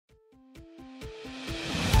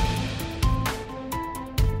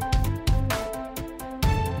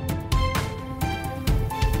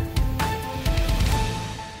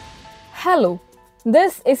Hello,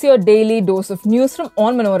 this is your daily dose of news from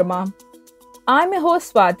Onmanorama. I'm your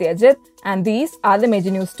host Swati Ajit, and these are the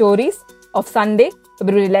major news stories of Sunday,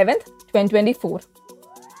 February 11th, 2024.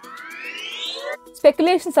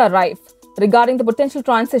 Speculations are rife regarding the potential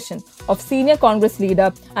transition of senior Congress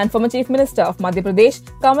leader and former Chief Minister of Madhya Pradesh,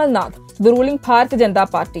 Kamal Nath, to the ruling Bharatiya Janata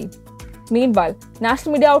Party. Meanwhile,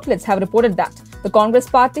 national media outlets have reported that the Congress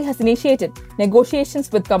party has initiated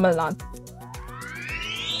negotiations with Kamal Nath.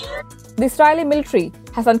 The Israeli military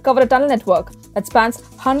has uncovered a tunnel network that spans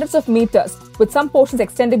hundreds of meters, with some portions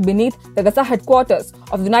extending beneath the Gaza headquarters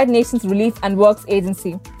of the United Nations Relief and Works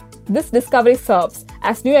Agency. This discovery serves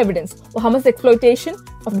as new evidence for Hamas' exploitation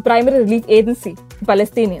of the primary relief agency for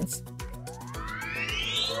Palestinians.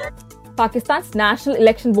 Pakistan's national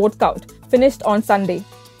election vote count finished on Sunday.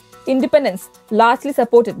 Independents, largely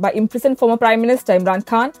supported by imprisoned former Prime Minister Imran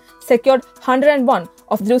Khan, secured 101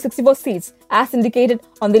 of the 264 seats as indicated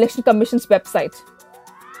on the Election Commission's website.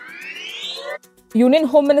 Union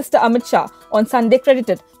Home Minister Amit Shah on Sunday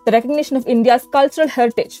credited the recognition of India's cultural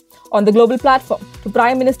heritage on the global platform to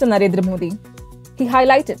Prime Minister Narendra Modi. He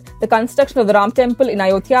highlighted the construction of the Ram Temple in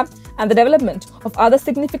Ayodhya and the development of other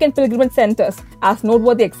significant pilgrimage centers as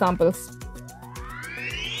noteworthy examples.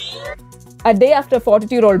 A day after a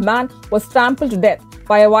 42-year-old man was trampled to death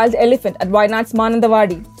by a wild elephant at Wayanad's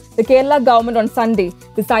Manandawadi, the Kerala government on Sunday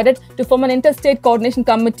decided to form an interstate coordination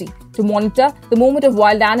committee to monitor the movement of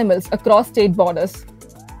wild animals across state borders.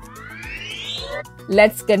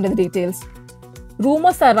 Let's get into the details.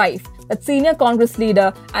 Rumours are rife that senior Congress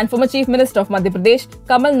leader and former Chief Minister of Madhya Pradesh,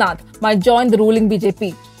 Kamal Nath, might join the ruling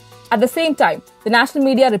BJP. At the same time, the national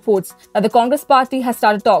media reports that the Congress party has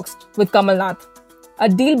started talks with Kamal Nath. A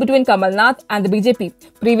deal between Kamal Nath and the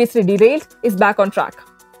BJP, previously derailed, is back on track.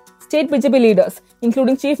 State BJP leaders,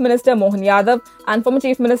 including Chief Minister Mohan Yadav and former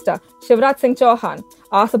Chief Minister Shivraj Singh Chauhan,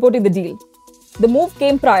 are supporting the deal. The move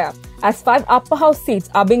came prior, as 5 upper house seats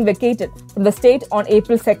are being vacated from the state on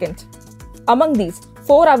April 2nd. Among these,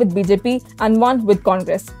 4 are with BJP and 1 with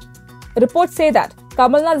Congress. Reports say that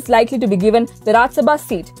Kamal Nath is likely to be given the Rajya Sabha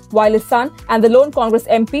seat, while his son and the lone Congress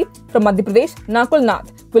MP from Madhya Pradesh, Nakul Nath,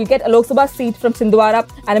 will get a Lok Sabha seat from Chhindwara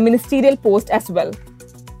and a ministerial post as well.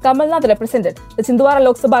 Kamal Nath represented the Chhindwara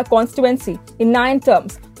Lok Sabha constituency in 9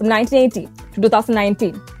 terms from 1980 to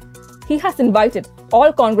 2019. He has invited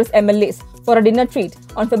all Congress MLAs for a dinner treat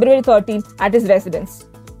on February 13 at his residence.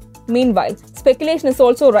 Meanwhile, speculation is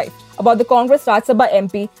also rife about the Congress Rajya Sabha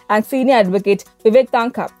MP and senior advocate Vivek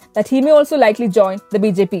Tanka that he may also likely join the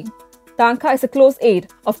BJP. Tanka is a close aide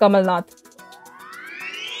of Kamal Nath.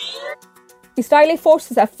 Israeli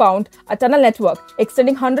forces have found a tunnel network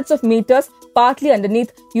extending hundreds of meters partly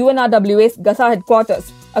underneath UNRWA's Gaza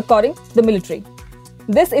headquarters, according to the military.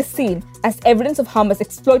 This is seen as evidence of Hamas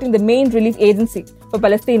exploiting the main relief agency for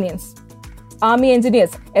Palestinians. Army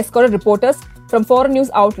engineers escorted reporters from foreign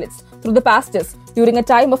news outlets through the passages during a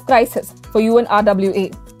time of crisis for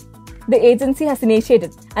UNRWA. The agency has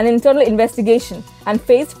initiated an internal investigation and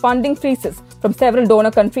faced funding freezes from several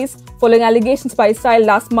donor countries following allegations by Israel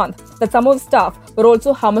last month that some of the staff were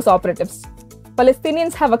also Hamas operatives.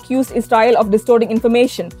 Palestinians have accused Israel of distorting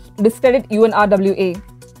information to discredit UNRWA.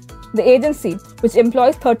 The agency, which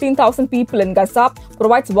employs 13,000 people in Gaza,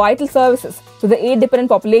 provides vital services to the aid-dependent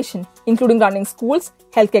population, including running schools,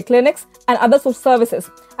 healthcare clinics, and other social services,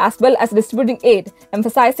 as well as distributing aid,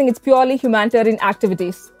 emphasizing its purely humanitarian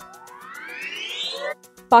activities.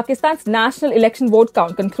 Pakistan's national election vote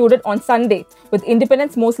count concluded on Sunday, with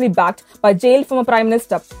independents mostly backed by jailed former Prime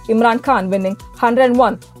Minister Imran Khan winning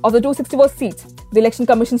 101 of the 264 seats, the Election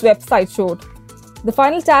Commission's website showed. The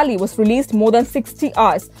final tally was released more than 60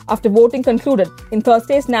 hours after voting concluded in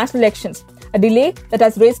Thursday's national elections, a delay that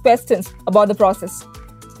has raised questions about the process.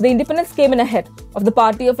 The independents came in ahead of the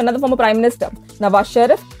party of another former Prime Minister, Nawaz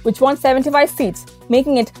Sharif, which won 75 seats,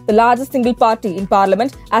 making it the largest single party in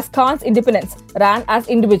parliament as Khan's independents ran as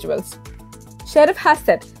individuals. Sharif has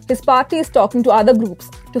said his party is talking to other groups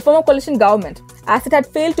to form a coalition government as it had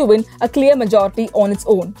failed to win a clear majority on its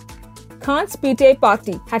own. Khan's PTI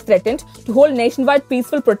party had threatened to hold nationwide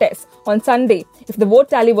peaceful protests on Sunday if the vote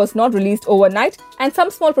tally was not released overnight, and some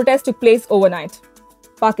small protests took place overnight.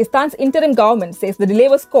 Pakistan's interim government says the delay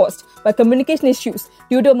was caused by communication issues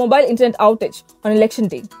due to a mobile internet outage on election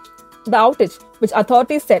day. The outage, which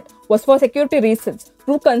authorities said was for security reasons,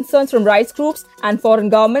 drew concerns from rights groups and foreign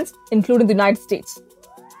governments, including the United States.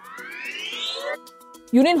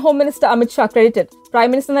 Union Home Minister Amit Shah credited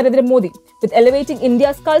Prime Minister Narendra Modi with elevating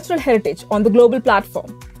India's cultural heritage on the global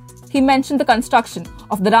platform. He mentioned the construction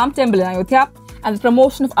of the Ram Temple in Ayodhya and the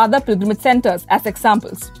promotion of other pilgrimage centers as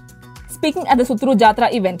examples. Speaking at the Sutru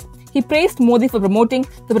Jatra event, He praised Modi for promoting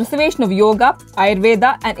the preservation of yoga,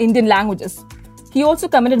 Ayurveda, and Indian languages. He also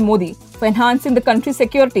commended Modi for enhancing the country's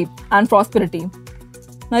security and prosperity.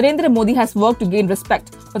 Narendra Modi has worked to gain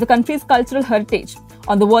respect for the country's cultural heritage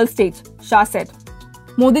on the world stage, Shah said.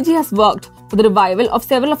 Modi ji has worked for the revival of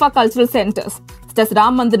several of our cultural centres, such as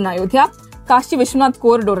Ram Mandir in Ayodhya, Kashi Vishwanath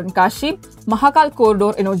Corridor in Kashi, Mahakal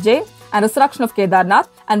Corridor in Ujjain, and resurrection of Kedarnath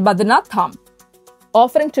and Badrinath Dham.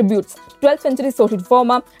 Offering tributes to 12th century social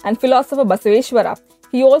reformer and philosopher Basaveshwara,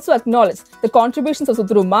 he also acknowledged the contributions of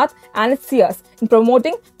Sutru Math and its seers in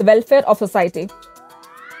promoting the welfare of society.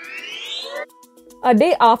 A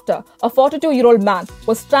day after, a 42-year-old man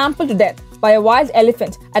was trampled to death by a wild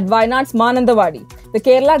elephant at Wayanad's Manandawadi, the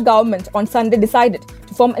Kerala government on Sunday decided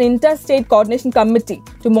to form an interstate coordination committee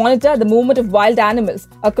to monitor the movement of wild animals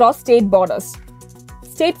across state borders.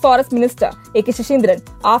 State Forest Minister A.K. Shashindran,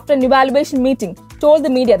 after an evaluation meeting, told the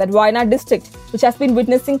media that Wayanad district, which has been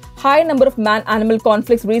witnessing high number of man-animal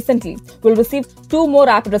conflicts recently, will receive 2 more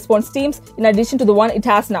rapid response teams in addition to the one it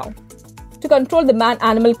has now. To control the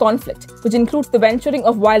man-animal conflict, which includes the venturing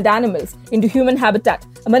of wild animals into human habitat,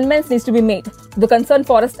 amendments need to be made to the Concerned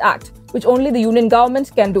Forest Act, which only the Union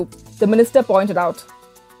government can do, the minister pointed out.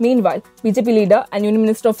 Meanwhile, BJP leader and Union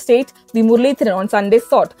Minister of State V. Muralidharan on Sunday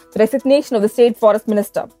sought the resignation of the State Forest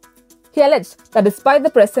Minister. He alleged that despite the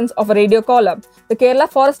presence of a radio caller, the Kerala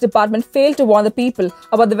Forest Department failed to warn the people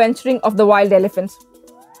about the venturing of the wild elephants.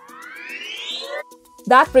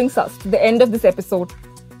 That brings us to the end of this episode.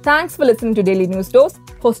 Thanks for listening to Daily News Dose,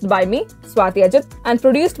 hosted by me, Swati Ajit, and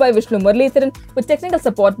produced by Vishnu Muralidharan with technical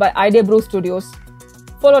support by Idea Brew Studios.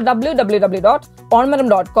 Follow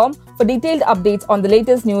www.onmanorama.com for detailed updates on the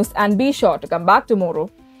latest news and be sure to come back tomorrow.